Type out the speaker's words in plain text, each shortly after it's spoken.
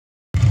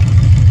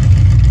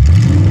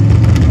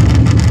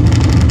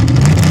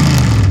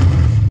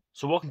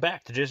So welcome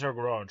back to JSR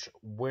Garage,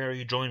 where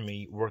you join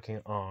me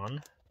working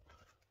on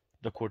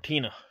the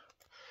Cortina.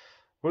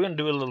 We're going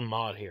to do a little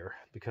mod here,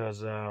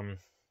 because,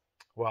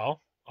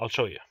 well, I'll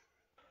show you.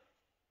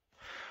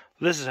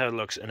 This is how it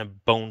looks in a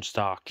bone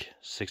stock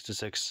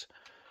 66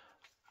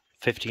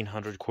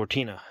 1500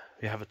 Cortina.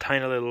 You have a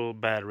tiny little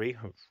battery,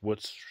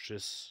 which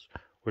is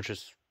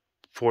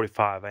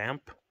 45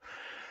 amp.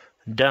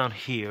 Down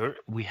here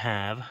we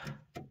have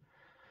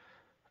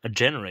a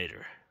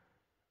generator.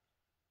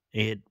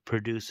 It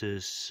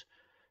produces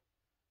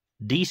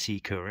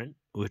DC current,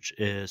 which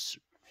is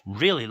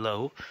really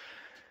low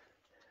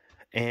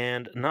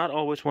and not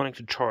always wanting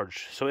to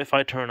charge. So if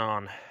I turn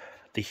on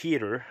the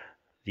heater,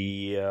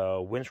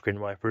 the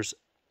windscreen wipers,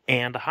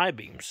 and the high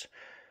beams,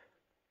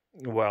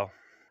 well,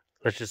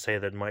 let's just say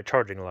that my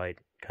charging light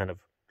kind of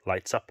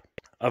lights up.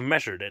 I've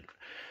measured it.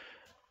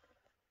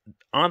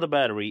 On the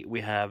battery,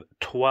 we have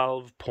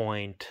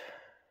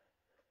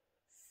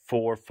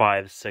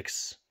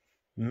 12.456,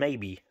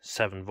 maybe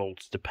 7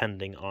 volts,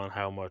 depending on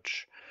how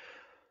much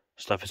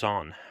stuff is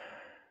on.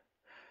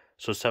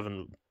 So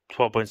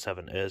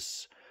 12.7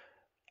 is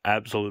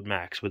absolute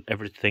max with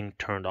everything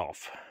turned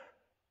off.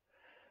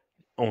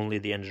 Only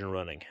the engine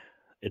running.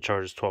 It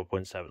charges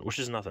 12.7, which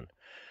is nothing.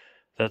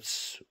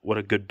 That's what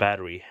a good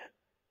battery,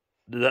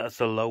 that's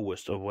the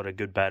lowest of what a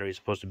good battery is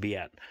supposed to be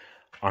at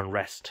on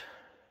rest.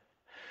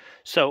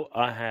 So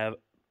I have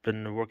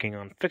been working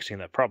on fixing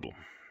that problem.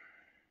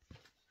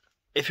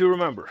 If you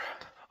remember,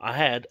 I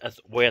had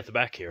way at the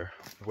back here,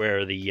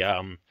 where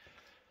the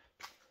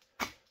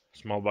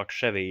small box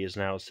Chevy is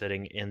now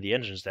sitting in the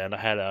engine stand, I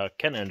had a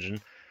Ken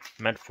engine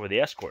meant for the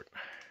Escort.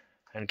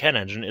 And Ken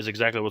engine is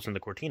exactly what's in the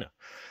Cortina.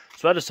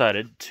 So I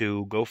decided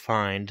to go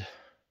find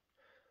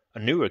a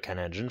newer Ken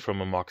engine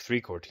from a Mach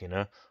 3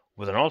 Cortina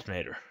with an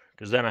alternator,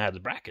 because then I had the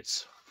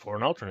brackets for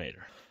an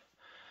alternator.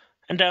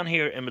 And down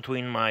here in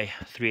between my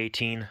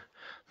 318,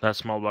 that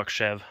small box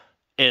Chev,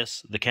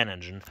 is the Ken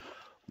engine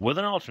with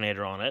an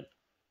alternator on it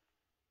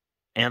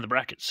and the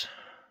brackets.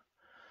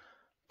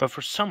 But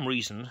for some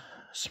reason,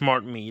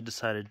 smart me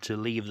decided to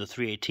leave the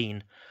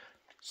 318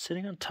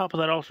 sitting on top of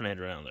that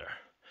alternator down there.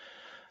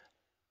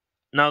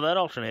 Now that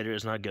alternator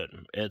is not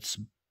good. It's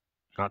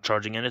not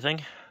charging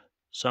anything.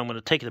 So I'm going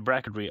to take the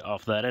bracketry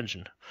off that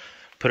engine,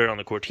 put it on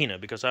the Cortina,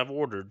 because I've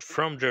ordered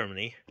from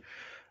Germany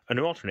a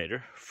new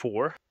alternator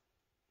for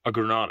a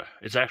Granada.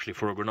 It's actually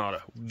for a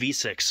Granada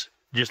V6,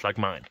 just like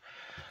mine.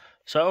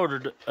 So I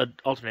ordered an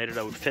alternator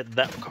that would fit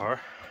that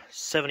car,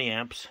 70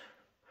 amps,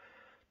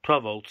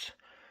 12 volts,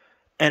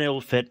 and it will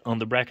fit on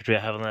the bracketry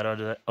I have on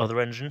that other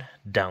engine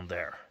down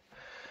there.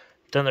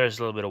 Then there's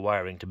a little bit of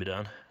wiring to be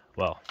done.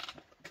 Well,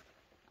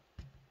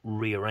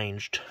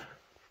 rearranged.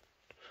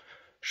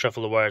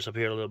 Shuffle the wires up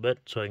here a little bit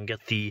so I can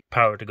get the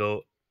power to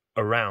go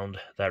around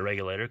that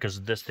regulator,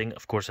 because this thing,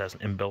 of course, has an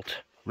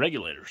inbuilt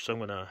regulator. So I'm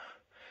going to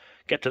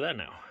get to that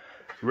now.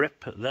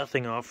 Rip that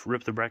thing off,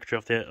 rip the bracketry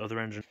off the other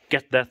engine,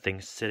 get that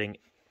thing sitting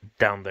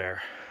down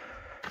there,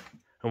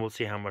 and we'll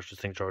see how much this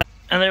thing charges.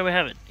 And there we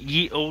have it.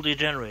 Ye oldie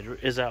generator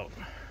is out,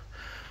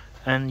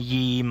 and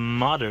ye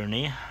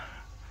moderny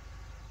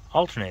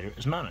alternator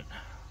is mounted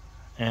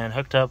and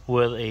hooked up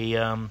with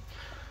a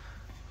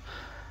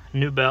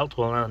new belt.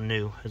 Well, not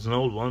new, it's an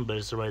old one, but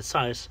it's the right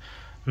size,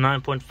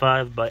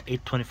 9.5 by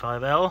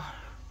 825L.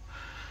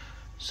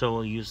 So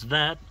we'll use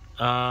that.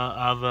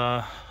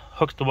 I've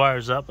hooked the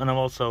wires up, and I've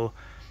also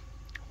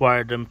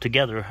wired them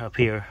together up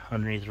here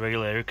underneath the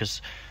regulator,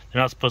 because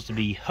they're not supposed to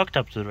be hooked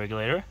up to the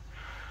regulator.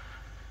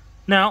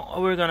 Now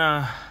we're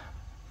gonna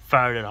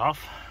fire it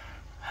off,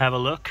 have a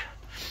look,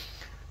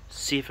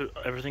 see if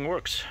everything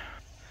works.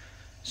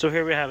 So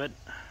here we have it,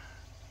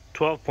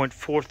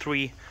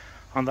 12.43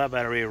 on that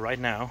battery right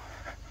now.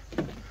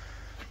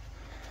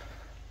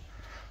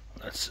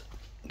 Let's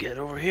get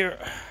over here.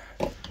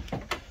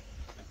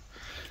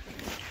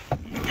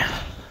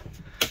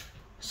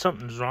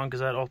 Something's wrong,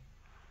 because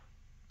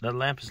that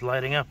lamp is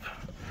lighting up.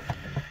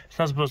 It's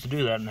not supposed to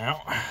do that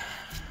now.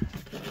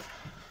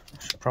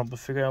 Should probably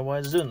figure out why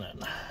it's doing that.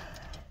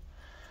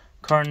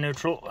 Car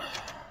neutral.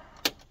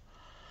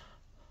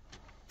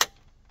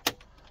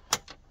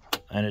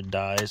 And it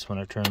dies when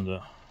I turn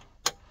the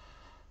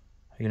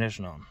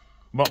ignition on.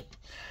 Well,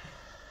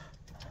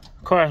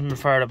 the car hasn't been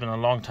fired up in a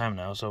long time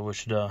now, so we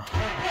should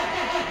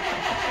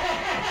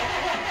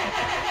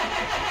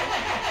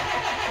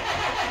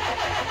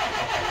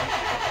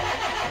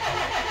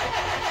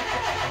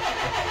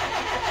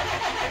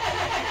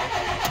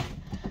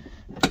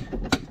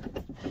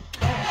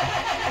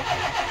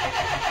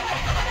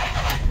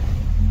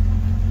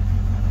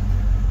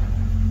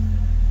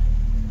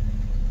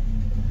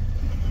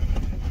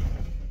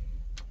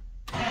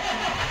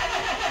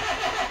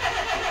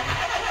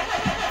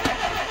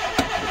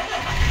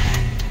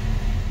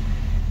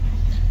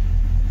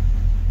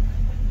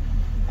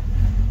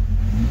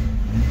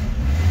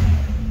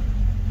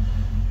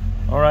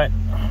Alright,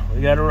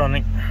 we got it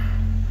running.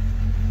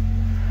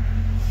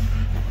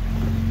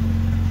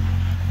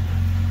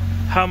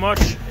 How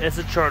much is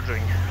it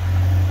charging?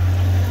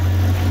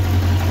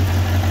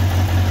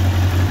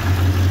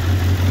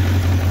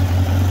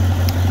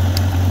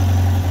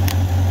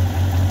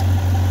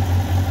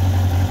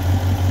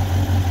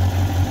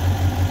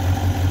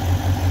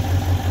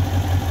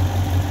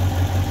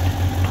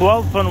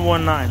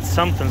 12.19.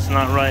 Something's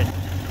not right.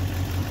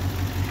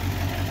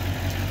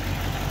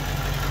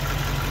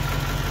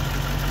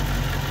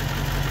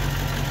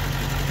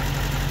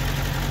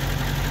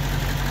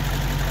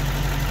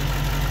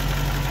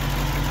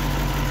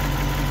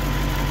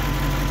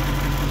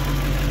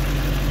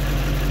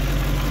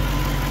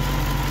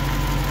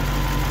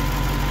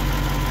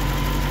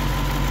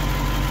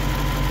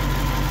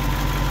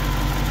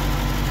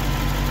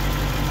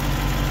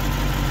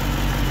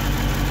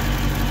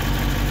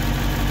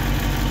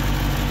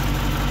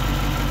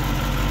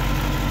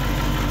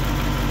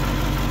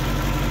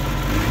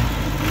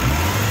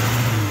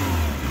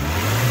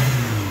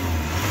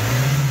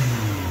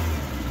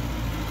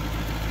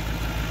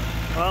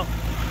 Well,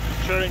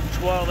 turning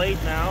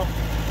 12.8 now,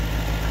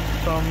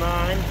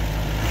 12.9.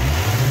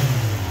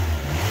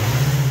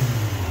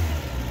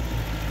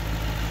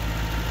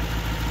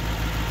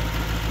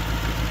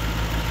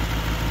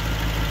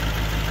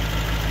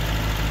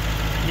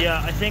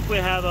 Yeah, I think we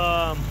have,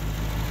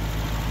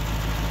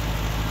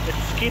 it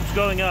just keeps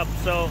going up,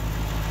 so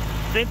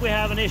I think we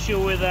have an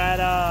issue with that,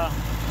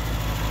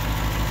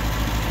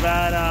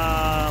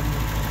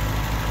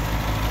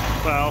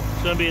 well,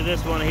 it's gonna be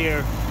this one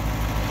here.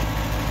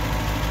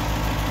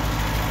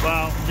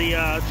 Well, the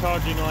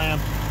charging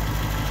lamp,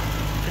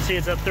 you see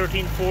it's at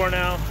 13.4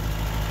 now.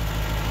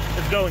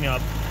 It's going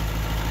up.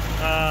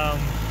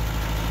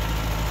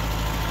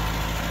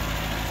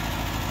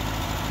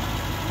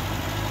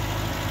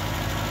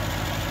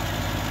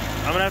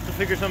 I'm gonna have to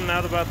figure something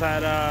out about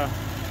that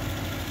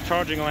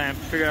charging lamp,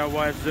 figure out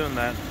why it's doing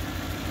that.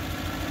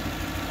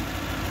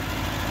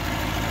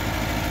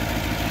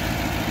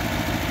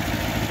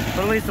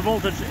 But at least the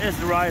voltage is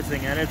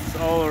rising, and it's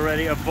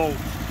already a volt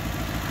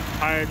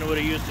higher than what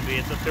it used to be.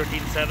 It's at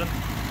 13.7.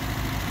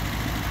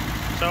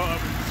 So I'm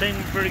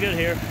saying pretty good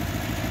here.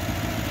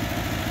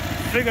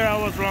 Figure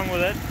out what's wrong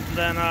with it,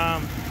 then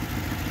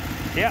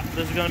yeah,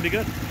 this is gonna be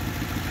good.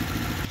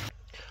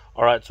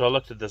 Alright, so I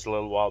looked at this a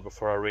little while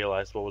before I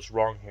realized what was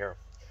wrong here.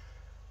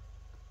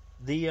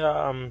 The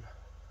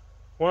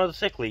one of the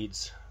thick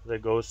leads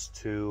that goes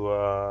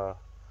to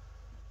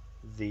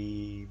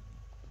the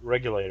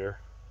regulator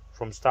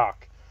from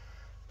stock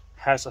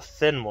has a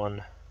thin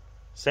one,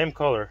 same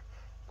color,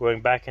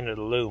 going back into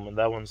the loom, and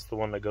that one's the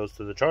one that goes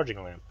to the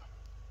charging lamp.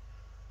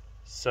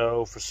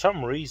 So for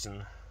some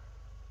reason,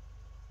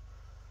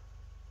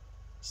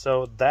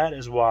 so that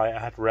is why I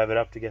had to rev it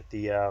up to get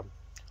the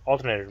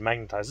alternator to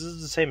magnetize. This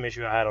is the same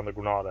issue I had on the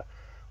Granada,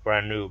 where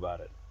I knew about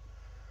it.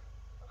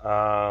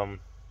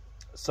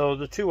 So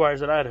the two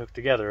wires that I had hooked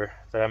together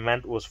that I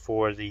meant was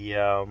for the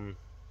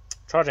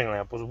charging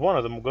lamp, was one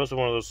of them goes to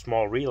one of those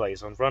small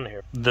relays on front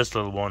here. This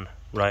little one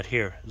right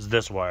here is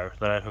this wire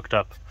that I hooked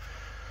up.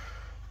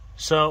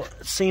 So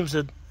it seems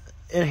that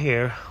in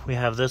here we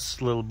have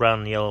this little brown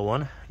and yellow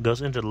one,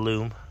 goes into the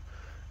loom,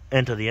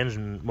 into the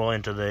engine, well,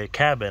 into the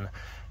cabin,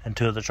 and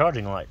to the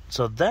charging light.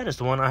 So that is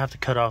the one I have to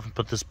cut off and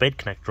put this bait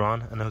connector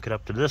on and hook it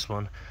up to this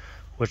one,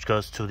 which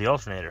goes to the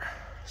alternator.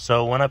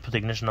 So when I put the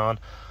ignition on,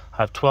 I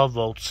have 12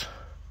 volts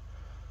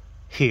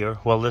here.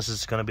 Well, this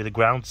is going to be the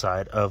ground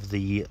side of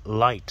the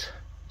light.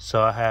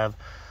 So I have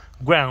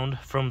ground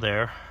from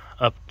there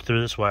up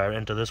through this wire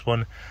into this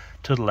one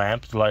to the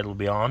lamp. The light will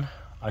be on.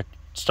 I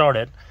start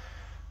it.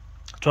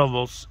 12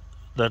 volts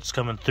that's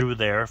coming through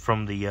there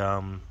from the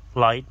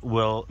light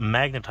will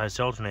magnetize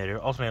the alternator.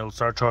 Alternator will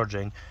start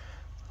charging,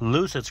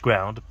 lose its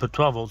ground, put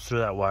 12 volts through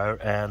that wire,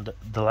 and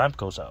the lamp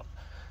goes out.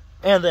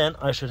 And then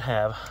I should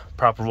have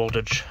proper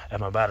voltage at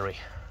my battery.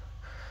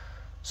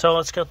 So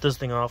let's cut this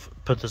thing off,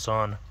 put this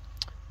on,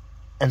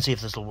 and see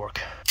if this will work.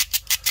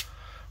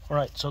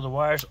 Alright, so the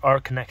wires are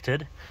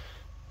connected.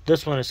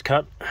 This one is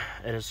cut.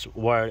 It is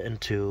wired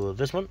into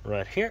this one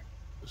right here.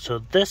 So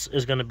this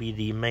is going to be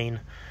the main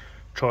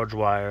charge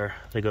wire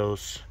that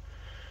goes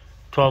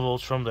 12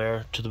 volts from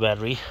there to the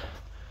battery.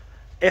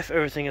 If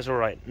everything is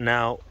alright.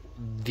 Now,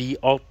 the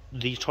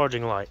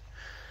charging light.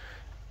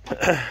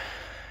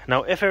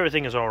 Now, if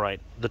everything is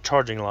alright, the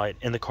charging light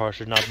in the car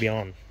should not be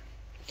on.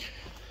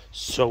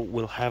 So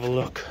we'll have a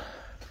look.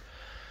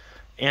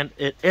 And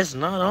it is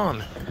not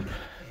on.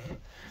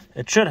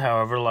 It should,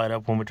 however, light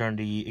up when we turn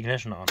the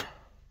ignition on.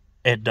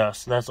 It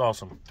does. That's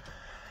awesome.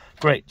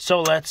 Great.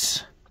 So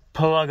let's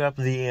plug up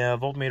the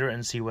voltmeter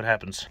and see what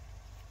happens.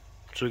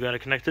 So we got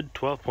it connected.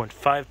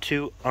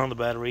 12.52 on the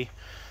battery.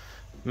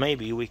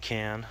 Maybe we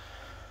can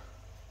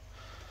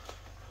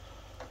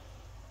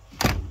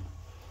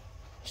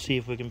see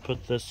if we can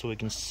put this so we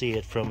can see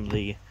it from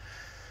the...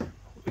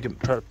 We can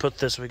try to put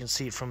this so we can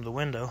see it from the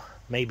window.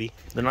 Maybe.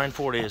 The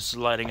 940 is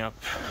lighting up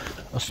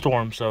a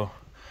storm, so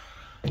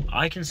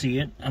I can see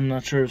it. I'm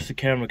not sure if the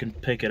camera can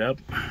pick it up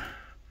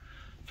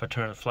if I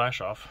turn the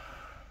flash off.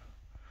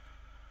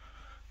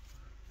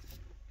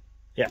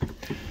 Yeah.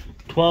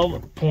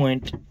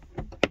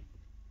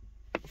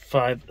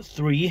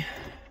 12.53.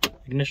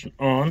 Ignition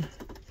on.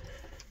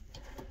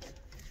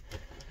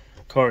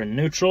 Car in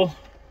neutral.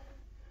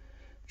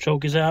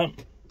 Choke is out.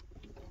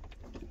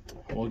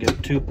 We'll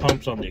give 2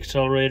 pumps on the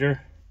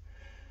accelerator.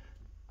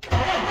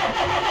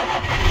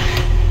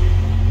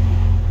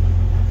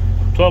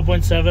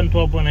 12.7,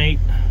 12.8,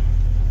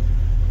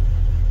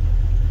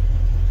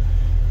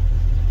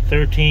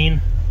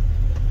 13,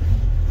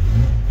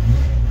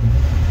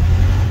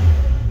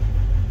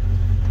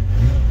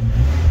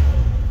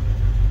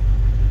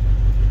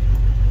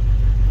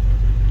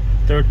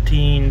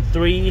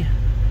 13.3,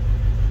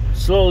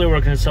 slowly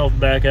working itself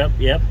back up.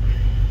 Yep,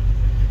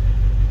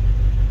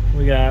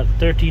 we got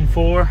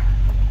 13.4,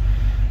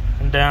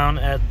 and down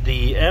at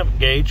the amp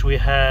gauge we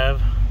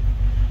have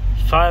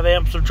 5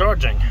 amps of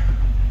charging.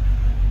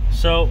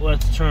 So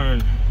let's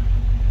turn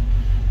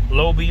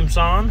low beams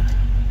on.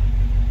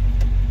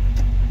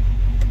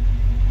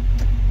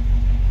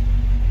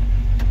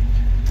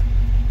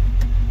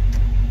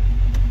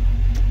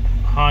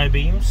 High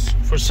beams.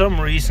 For some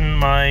reason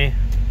my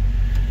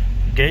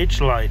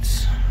gauge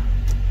lights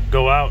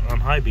go out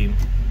on high beam.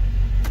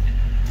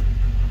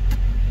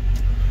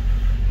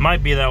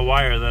 Might be that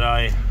wire that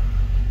I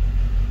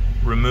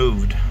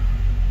removed.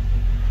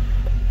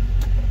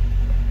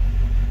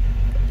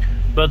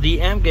 But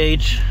the amp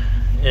gauge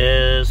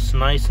is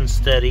nice and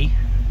steady.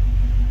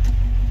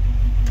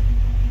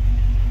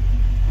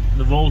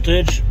 The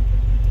voltage,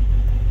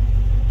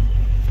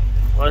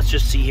 let's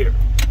just see here.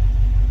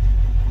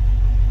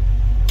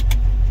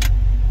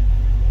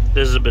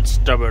 This is a bit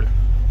stubborn.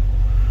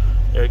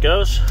 There it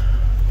goes.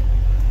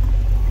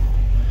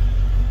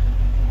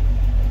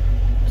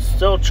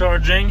 Still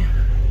charging.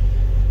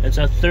 It's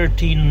at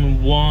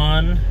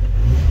 13.1.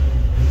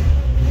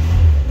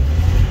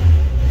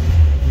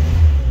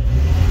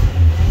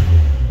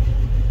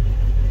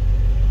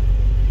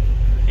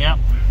 Yep.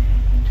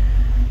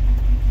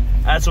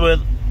 That's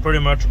with pretty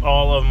much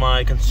all of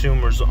my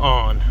consumers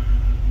on.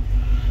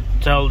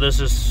 Tell this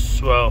is,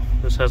 well,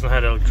 this hasn't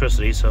had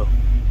electricity, so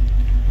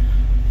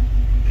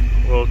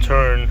we'll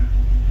turn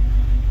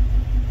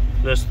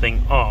this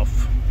thing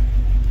off.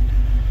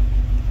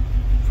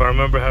 If I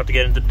remember how to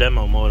get into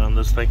demo mode on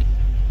this thing.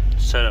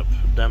 Setup,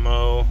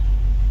 demo,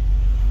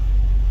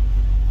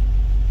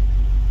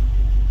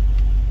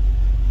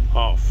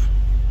 off.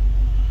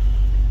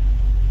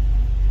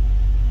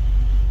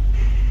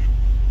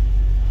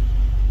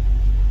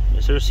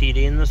 Is there a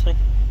CD in this thing?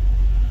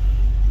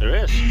 There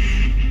is.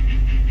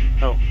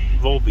 Oh,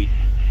 Volbeat.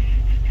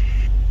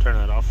 Turn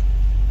that off.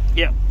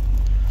 Yeah.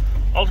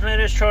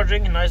 Alternator is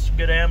charging, nice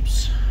good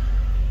amps.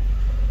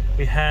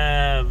 We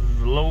have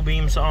low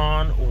beams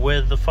on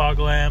with the fog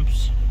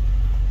lamps.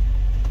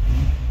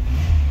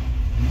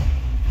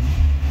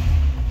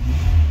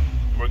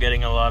 We're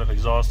getting a lot of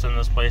exhaust in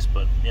this place,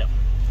 but yeah.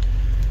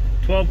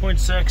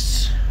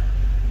 12.6.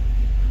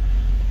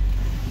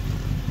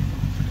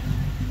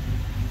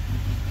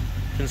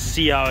 You can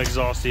see how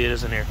exhausty it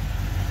is in here.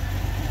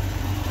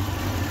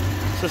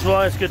 This is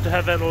why it's good to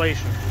have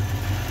ventilation.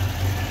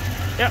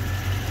 Yep.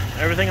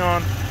 Everything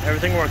on,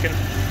 everything working.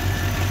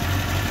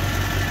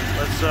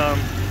 Let's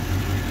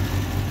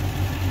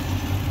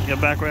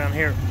get back around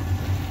here.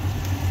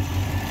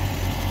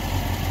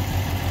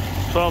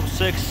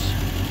 12.6.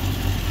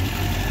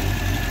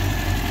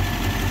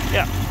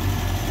 Yeah.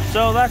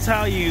 So that's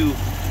how you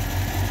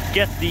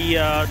get the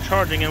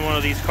charging in one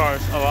of these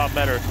cars a lot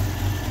better.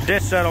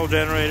 Ditch that old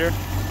generator.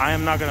 I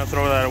am not going to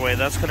throw that away.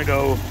 That's going to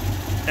go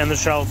in the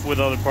shelf with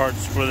other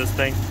parts for this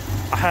thing.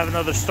 I have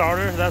another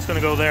starter. That's going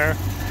to go there.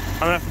 I'm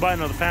going to have to buy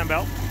another fan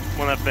belt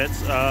when that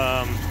fits.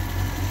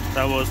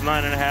 That was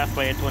 9.5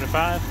 by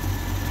 8.25.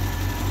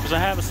 Because I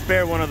have a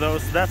spare one of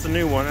those. That's a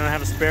new one, and I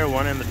have a spare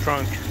one in the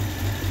trunk.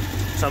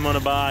 So I'm going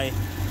to buy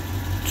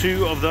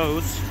 2 of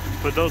those.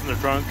 Put those in the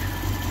trunk.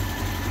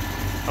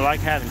 I like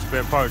having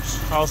spare parts.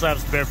 I also have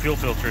spare fuel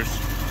filters.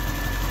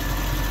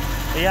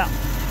 But yeah.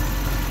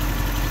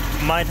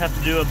 Might have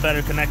to do a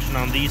better connection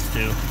on these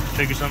two.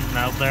 Figure something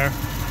out there.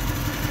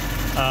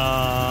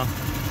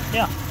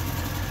 Yeah.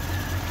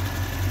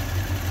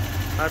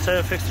 That's how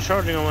you fix the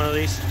charging on one of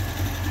these.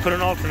 Put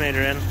an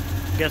alternator in.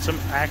 Get some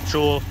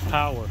actual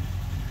power.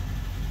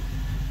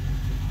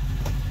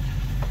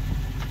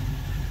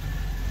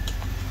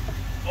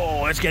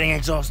 Oh, it's getting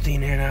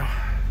exhausting here now.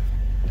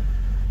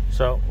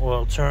 So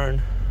we'll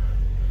turn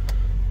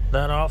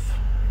that off.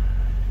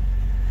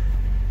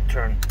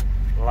 Turn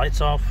the lights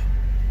off.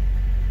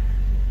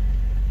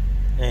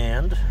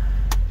 And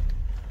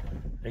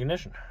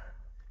ignition.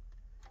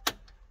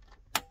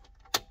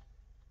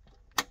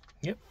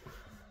 Yep.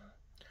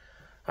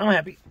 I'm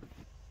happy.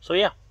 So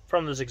yeah,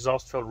 from this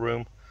exhaust-filled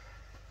room.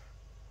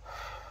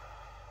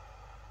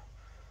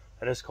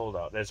 It is cold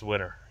out. It's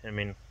winter. I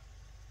mean,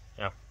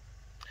 yeah.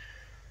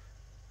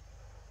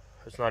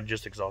 It's not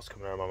just exhaust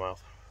coming out of my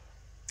mouth.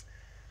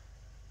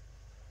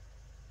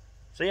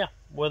 So yeah,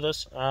 with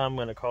this, I'm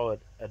going to call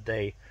it a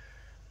day.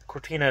 The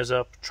Cortina is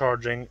up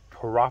charging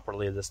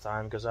properly this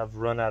time because I've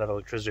run out of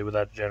electricity with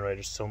that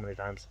generator so many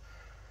times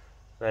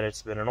that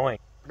it's been annoying.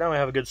 But now we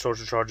have a good source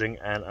of charging,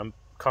 and I'm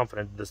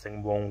confident this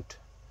thing won't,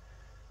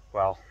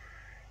 well,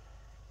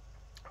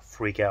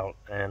 freak out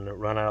and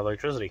run out of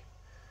electricity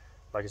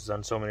like it's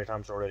done so many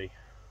times already.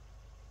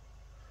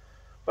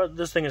 But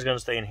this thing is going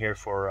to stay in here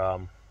for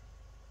a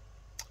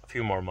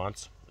few more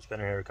months. It's been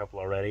in here a couple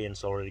already, and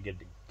it's already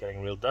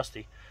getting real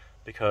dusty.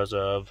 because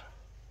of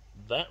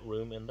that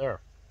room in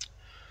there.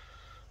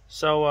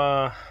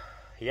 So,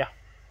 yeah.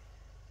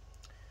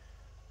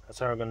 That's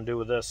how we're going to do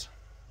with this.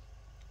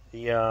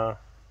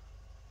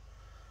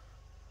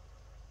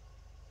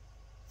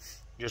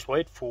 Just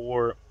wait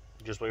for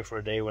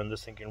a day when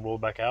this thing can roll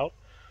back out,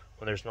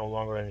 when there's no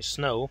longer any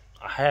snow.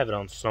 I have it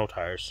on snow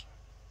tires,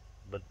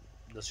 but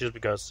that's just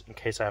because in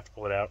case I have to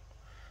pull it out,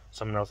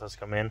 someone else has to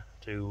come in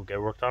to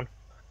get work done.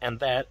 And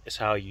that is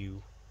how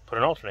you put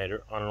an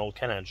alternator on an old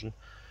Ken engine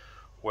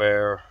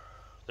where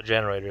the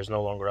generator is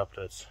no longer up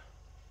to its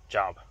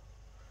job.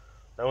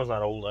 That one's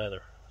not old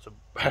either, so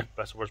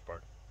that's the worst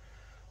part.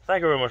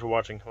 Thank you very much for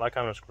watching. Like,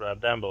 comment,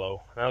 subscribe down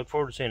below, and I look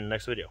forward to seeing you in the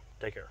next video.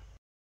 Take care.